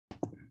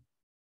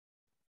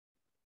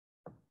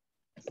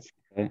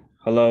Okay.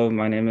 Hello,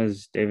 my name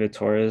is David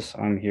Torres.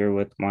 I'm here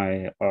with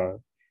my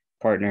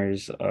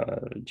partners,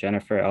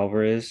 Jennifer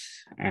Alvarez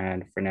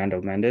and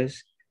Fernando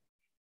Mendez.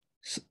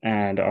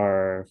 And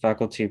our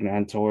faculty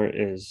mentor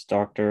is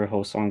Dr.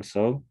 Hosong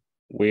So.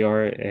 We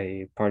are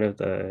a part of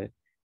the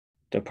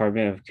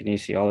Department of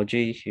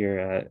Kinesiology here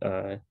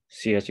at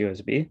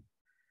CSUSB.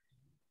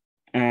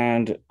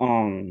 And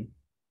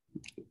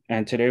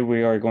and today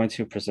we are going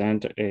to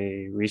present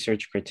a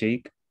research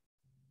critique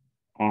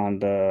on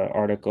the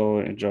article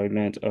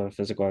Enjoyment of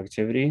Physical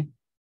Activity,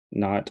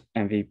 not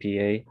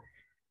MVPA,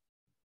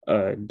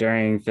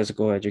 during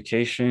physical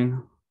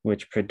education,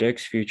 which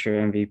predicts future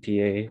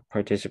MVPA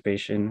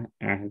participation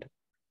and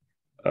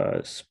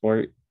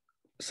sport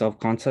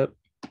self-concept.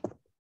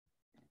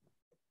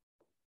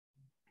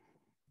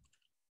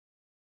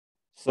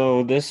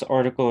 So this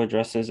article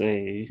addresses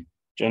a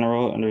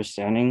general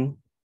understanding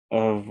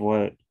of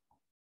what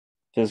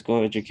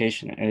physical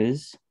education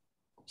is.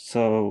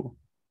 So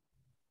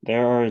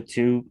there are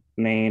two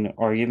main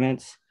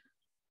arguments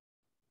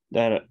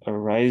that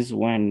arise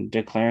when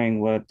declaring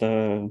what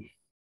the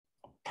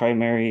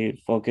primary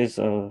focus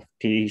of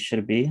PE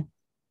should be.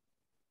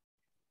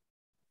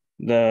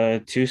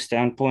 The two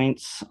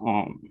standpoints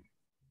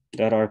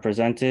that are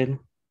presented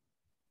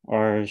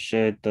are: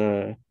 should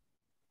the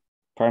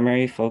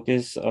primary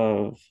focus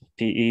of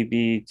PE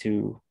be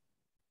to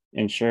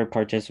ensure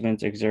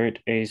participants exert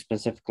a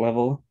specific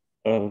level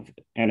of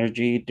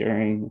energy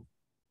during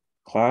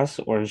class,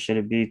 or should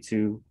it be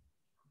to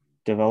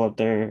develop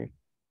their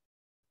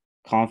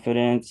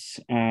confidence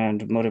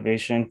and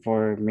motivation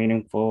for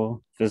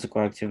meaningful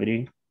physical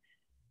activity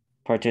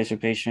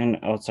participation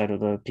outside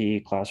of the PE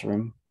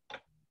classroom?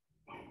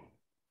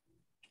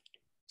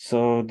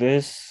 So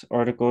this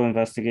article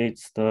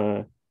investigates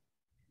the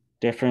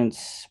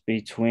difference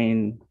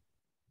between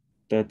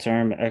the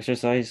term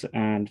exercise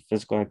and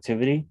physical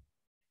activity.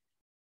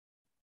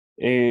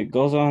 It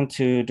goes on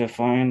to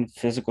define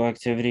physical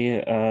activity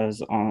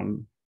as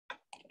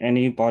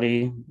any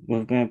body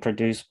movement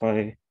produced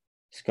by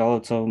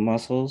skeletal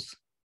muscles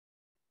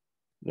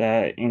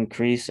that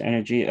increase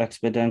energy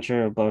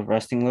expenditure above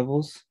resting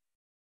levels.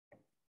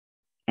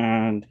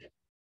 And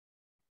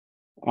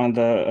on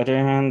the other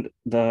hand,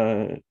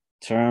 the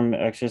term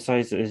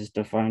exercise is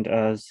defined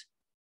as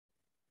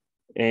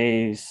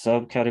a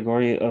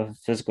subcategory of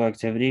physical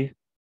activity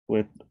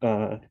with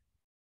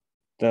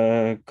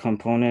the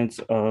components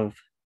of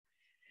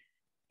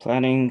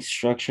planning,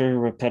 structure,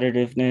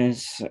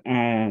 repetitiveness,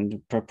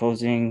 and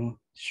proposing,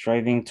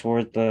 striving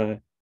toward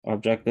the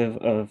objective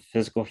of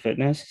physical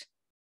fitness.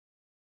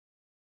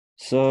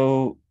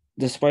 So,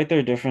 despite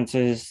their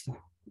differences,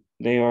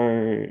 they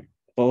are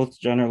both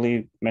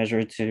generally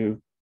measured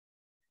to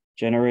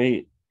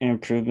generate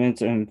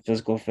improvements in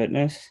physical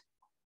fitness.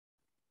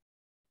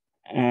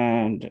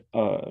 And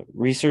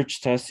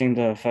research testing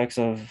the effects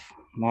of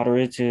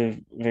moderate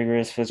to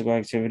vigorous physical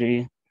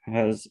activity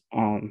has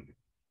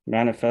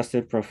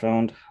manifested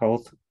profound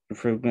health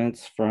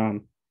improvements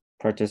from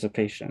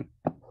participation.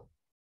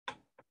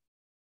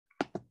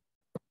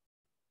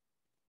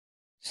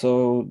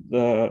 So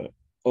the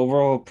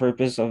overall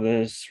purpose of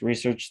this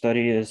research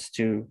study is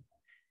to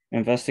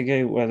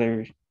investigate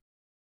whether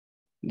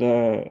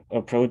the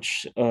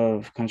approach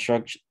of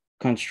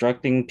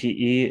constructing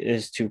PE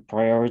is to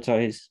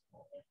prioritize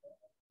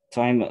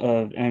time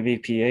of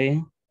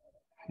MVPA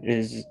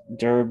is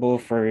durable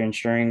for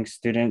ensuring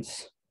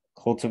students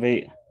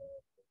cultivate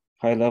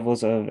high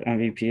levels of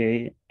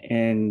MVPA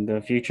in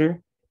the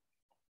future,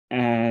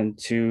 and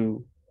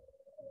to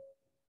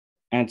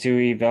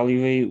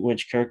evaluate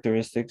which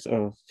characteristics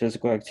of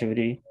physical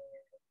activity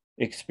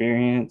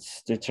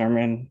experience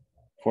determine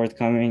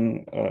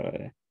forthcoming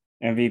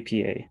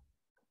MVPA.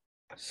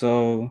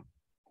 So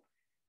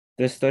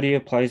this study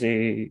applies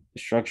a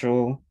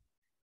structural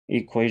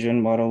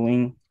equation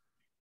modeling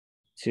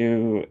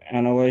to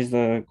analyze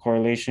the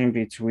correlation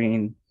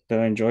between the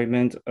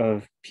enjoyment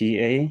of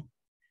PA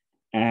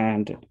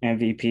and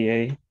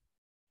MVPA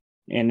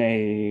in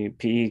a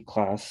PE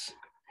class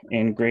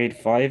in grade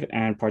 5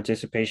 and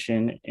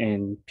participation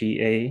in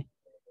PA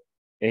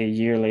a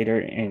year later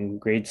in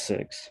grade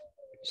 6.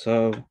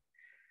 So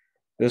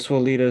this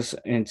will lead us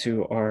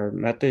into our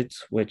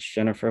methods, which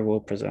Jennifer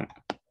will present.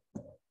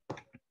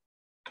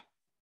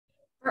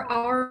 For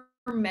our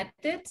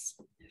methods,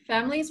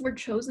 families were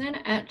chosen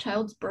at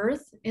child's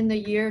birth in the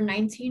year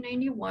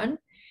 1991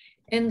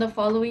 in the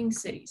following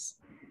cities: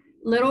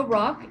 Little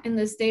Rock in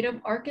the state of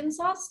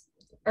Arkansas,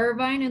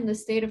 Irvine in the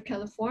state of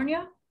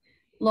California,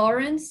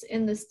 Lawrence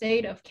in the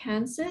state of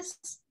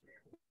Kansas,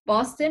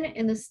 Boston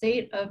in the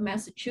state of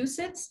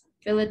Massachusetts,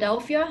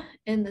 Philadelphia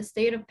in the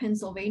state of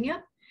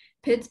Pennsylvania,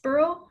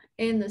 Pittsburgh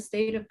in the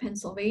state of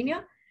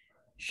Pennsylvania,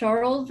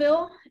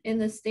 Charlottesville in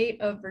the state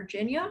of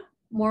Virginia,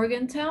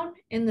 Morgantown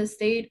in the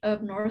state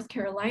of North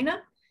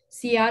Carolina,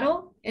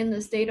 Seattle in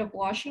the state of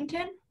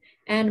Washington,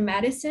 and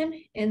Madison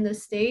in the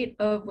state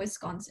of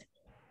Wisconsin.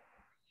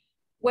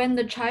 When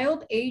the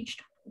child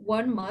aged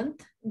 1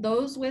 month,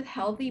 those with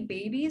healthy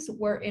babies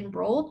were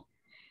enrolled,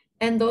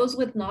 and those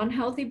with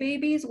non-healthy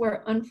babies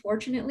were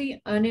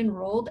unfortunately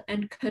unenrolled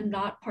and could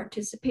not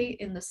participate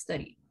in the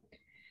study.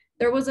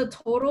 There was a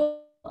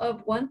total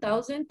of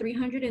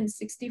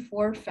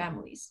 1,364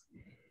 families.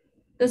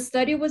 The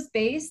study was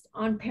based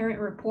on parent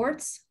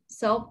reports,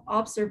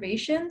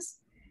 self-observations,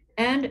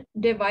 and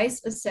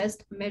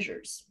device-assessed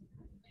measures.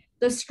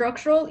 The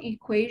structural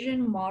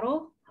equation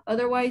model,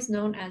 otherwise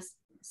known as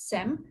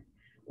SEM,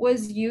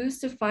 was used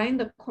to find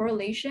the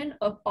correlation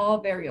of all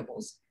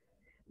variables.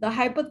 The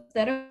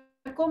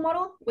hypothetical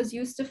model was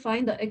used to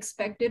find the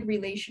expected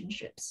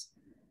relationships.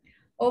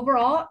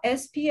 Overall,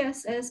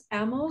 SPSS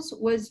AMOS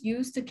was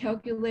used to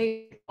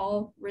calculate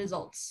all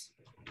results.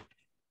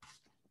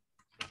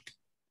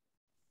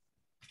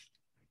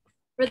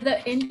 For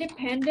the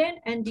independent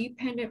and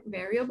dependent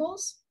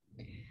variables,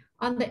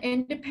 on the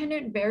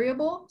independent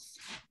variables,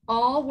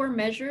 all were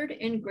measured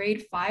in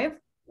grade 5,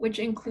 which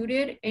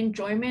included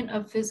enjoyment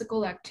of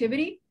physical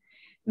activity,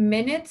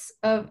 minutes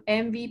of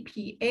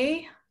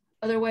MVPA,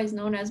 otherwise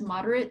known as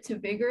moderate to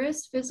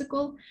vigorous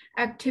physical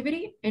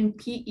activity in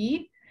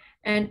PE,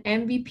 and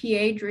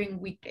MVPA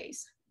during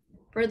weekdays.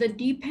 For the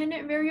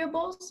dependent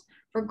variables,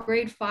 for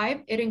grade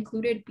 5, it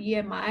included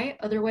BMI,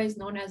 otherwise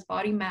known as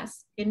body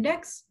mass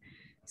index,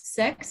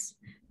 sex,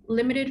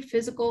 limited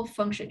physical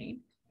functioning.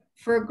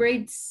 For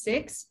grade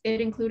 6, it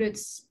included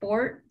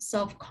sport,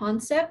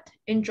 self-concept,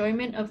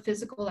 enjoyment of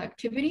physical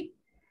activity,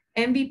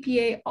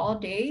 MVPA all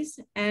days,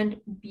 and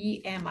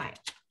BMI.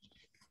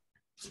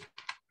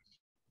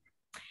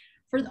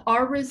 For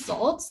our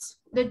results,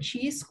 the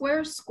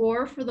chi-square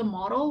score for the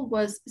model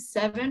was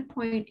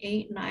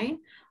 7.89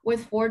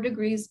 with 4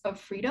 degrees of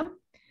freedom.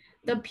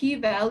 The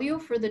p-value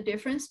for the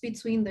difference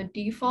between the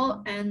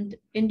default and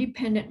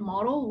independent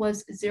model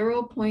was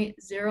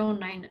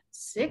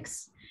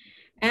 0.096.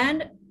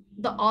 And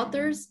the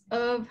authors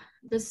of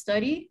the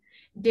study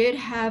did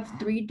have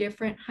 3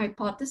 different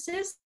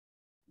hypotheses,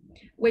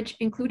 which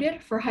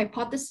included, for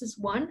hypothesis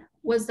 1,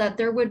 was that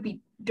there would be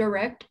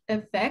direct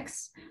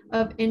effects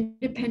of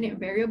independent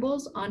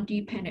variables on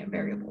dependent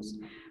variables.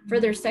 For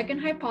their second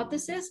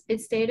hypothesis,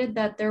 it stated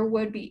that there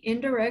would be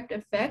indirect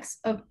effects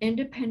of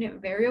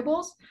independent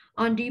variables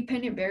on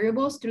dependent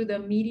variables through the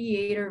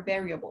mediator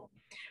variable.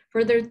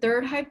 For their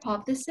third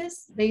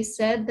hypothesis, they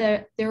said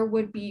that there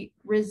would be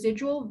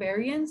residual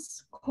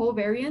variance,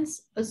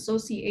 covariance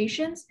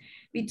associations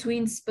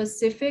between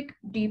specific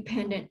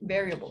dependent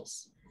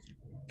variables.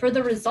 For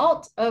the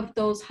result of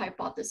those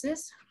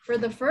hypotheses, for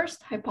the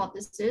first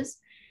hypothesis,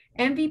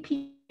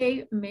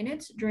 MVPA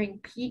minutes during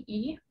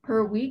PE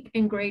per week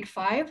in grade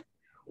 5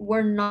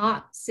 were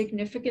not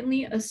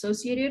significantly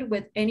associated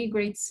with any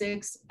grade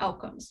 6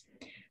 outcomes.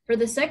 For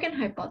the second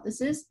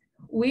hypothesis,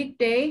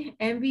 weekday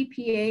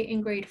MVPA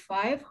in grade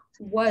 5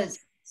 was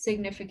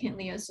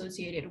significantly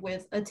associated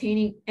with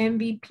attaining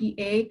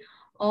MVPA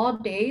all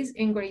days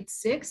in grade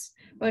 6,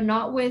 but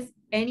not with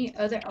any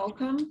other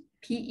outcome.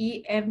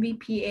 PE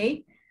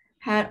MVPA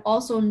had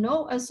also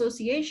no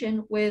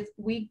association with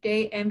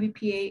weekday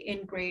MVPA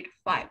in grade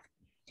 5.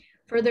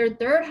 For their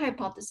third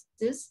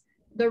hypothesis,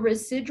 the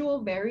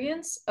residual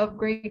variance of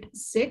grade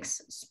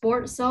 6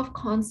 sport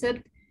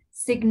self-concept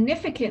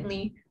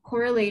significantly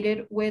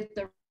correlated with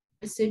the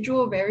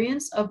residual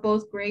variance of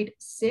both grade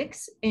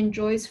 6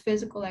 enjoys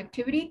physical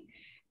activity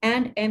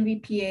and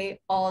MVPA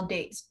all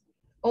days.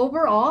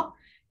 Overall,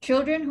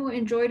 children who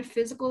enjoyed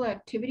physical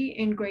activity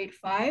in grade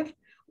 5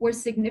 were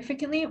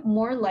significantly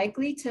more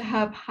likely to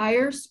have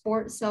higher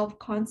sport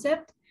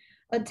self-concept,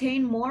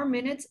 attain more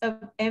minutes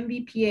of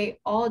MVPA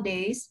all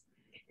days,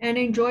 and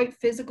enjoy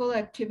physical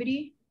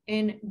activity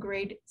in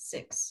grade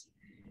 6.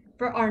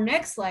 For our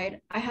next slide,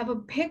 I have a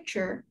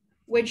picture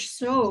which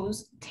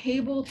shows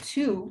table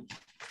 2,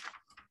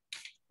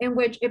 in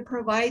which it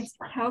provides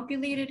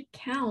calculated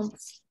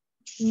counts,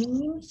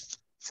 means,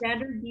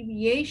 standard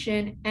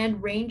deviation,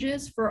 and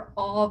ranges for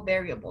all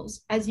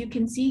variables. As you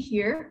can see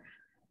here,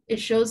 it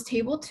shows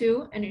table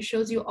 2, and it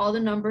shows you all the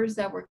numbers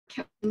that were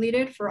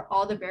calculated for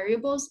all the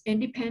variables,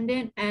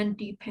 independent and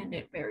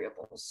dependent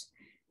variables.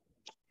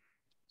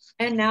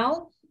 And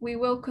now we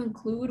will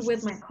conclude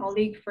with my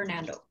colleague,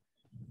 Fernando.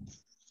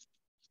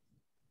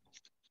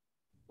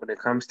 When it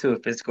comes to a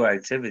physical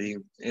activity,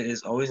 it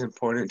is always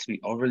important to be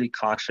overly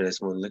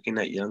cautious when looking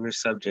at younger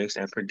subjects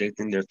and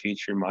predicting their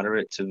future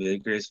moderate to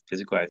vigorous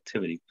physical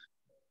activity.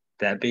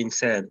 That being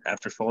said,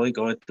 after fully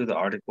going through the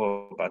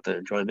article about the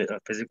enjoyment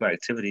of physical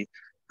activity,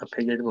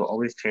 opinion will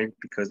always change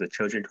because the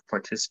children who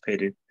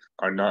participated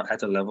are not at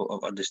the level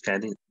of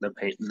understanding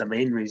the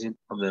main reason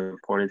of the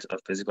importance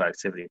of physical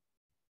activity.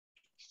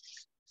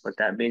 With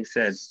that being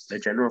said, the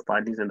general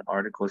findings in the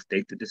article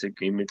state the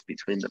disagreements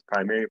between the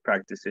primary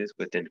practices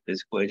within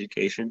physical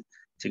education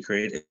to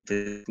create a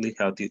physically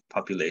healthy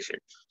population.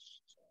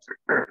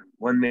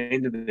 One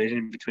main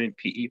division between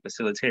PE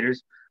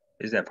facilitators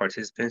is that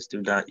participants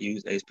do not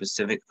use a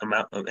specific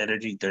amount of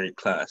energy during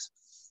class.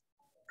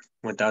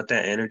 Without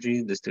that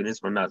energy, the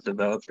students will not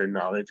develop their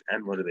knowledge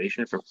and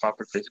motivation for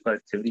proper physical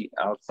activity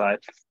outside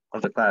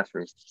of the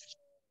classroom.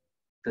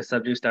 The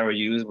subjects that were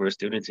used were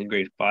students in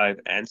grade 5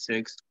 and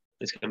 6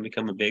 This can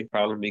become a big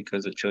problem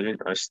because the children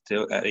are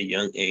still at a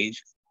young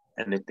age,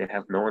 and if they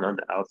have no one on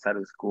the outside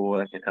of school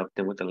that can help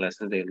them with the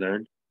lessons they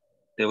learned,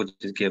 they will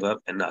just give up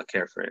and not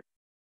care for it.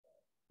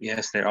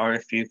 Yes, there are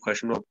a few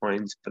questionable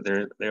points, but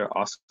there are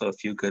also a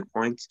few good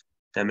points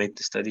that make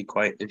the study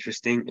quite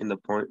interesting in the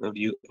point of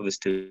view of the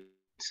students.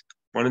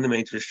 One of the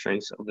major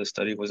strengths of the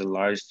study was the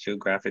large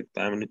geographic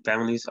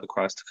families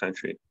across the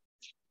country.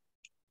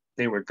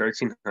 There were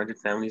 1,300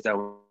 families that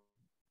were,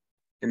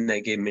 and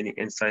that gave many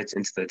insights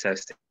into the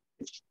testing.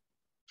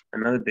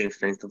 Another big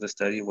strength of the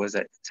study was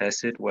that it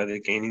tested whether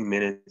gaining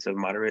minutes of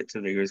moderate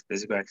to vigorous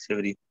physical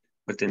activity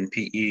within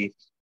PE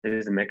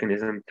is a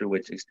mechanism through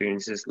which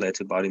experiences led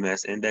to body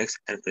mass index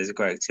and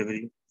physical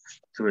activity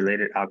to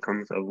related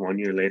outcomes of 1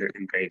 year later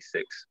in grade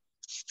 6.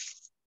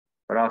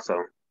 But also,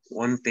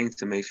 one thing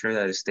to make sure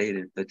that is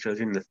stated, the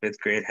children in the 5th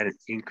grade had an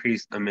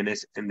increase of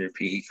minutes in their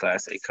PE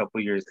class a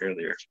couple years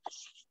earlier.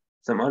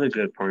 Some other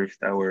good points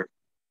that were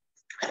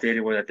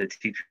stated were that the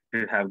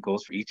teachers have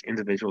goals for each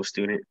individual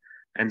student,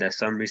 and that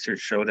some research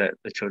showed that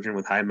the children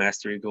with high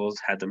mastery goals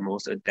had the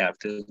most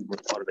adaptive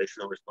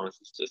motivational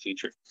responses to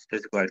future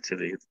physical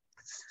activity.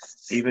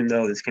 Even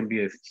though this can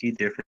be a key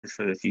difference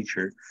for the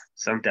future,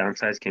 some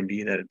downsides can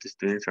be that if the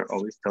students are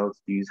always told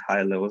to use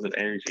high levels of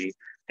energy,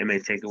 it may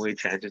take away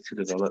chances to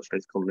develop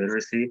physical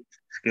literacy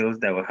skills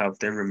that will help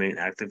them remain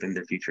active in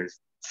their futures.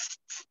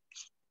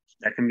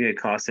 That can be a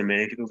cost to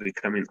many people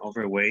becoming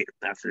overweight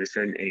after a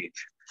certain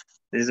age.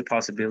 This is a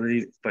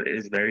possibility, but it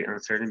is very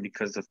uncertain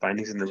because the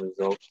findings in the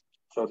results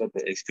show that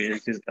the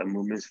experiences of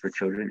movements for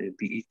children in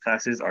PE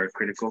classes are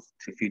critical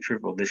to future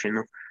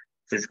volitional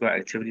physical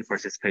activity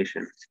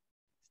participation.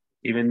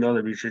 Even though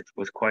the research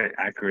was quite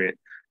accurate,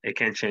 it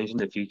can change in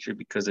the future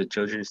because the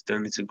children still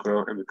need to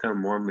grow and become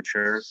more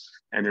mature,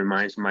 and their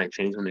minds might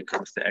change when it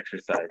comes to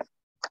exercise.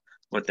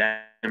 With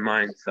that in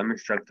mind, some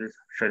instructors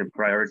should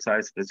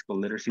prioritize physical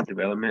literacy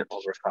development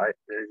over high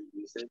energy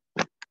usage.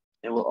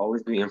 It will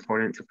always be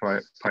important to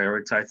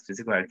prioritize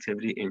physical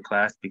activity in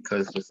class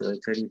because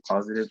facilitating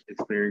positive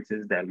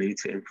experiences that lead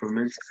to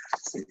improvements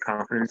in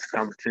confidence,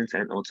 competence,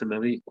 and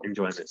ultimately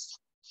enjoyment.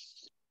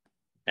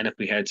 And if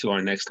we head to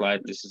our next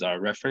slide, this is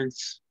our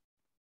reference.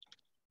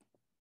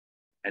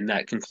 And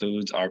that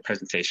concludes our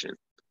presentation.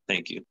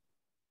 Thank you.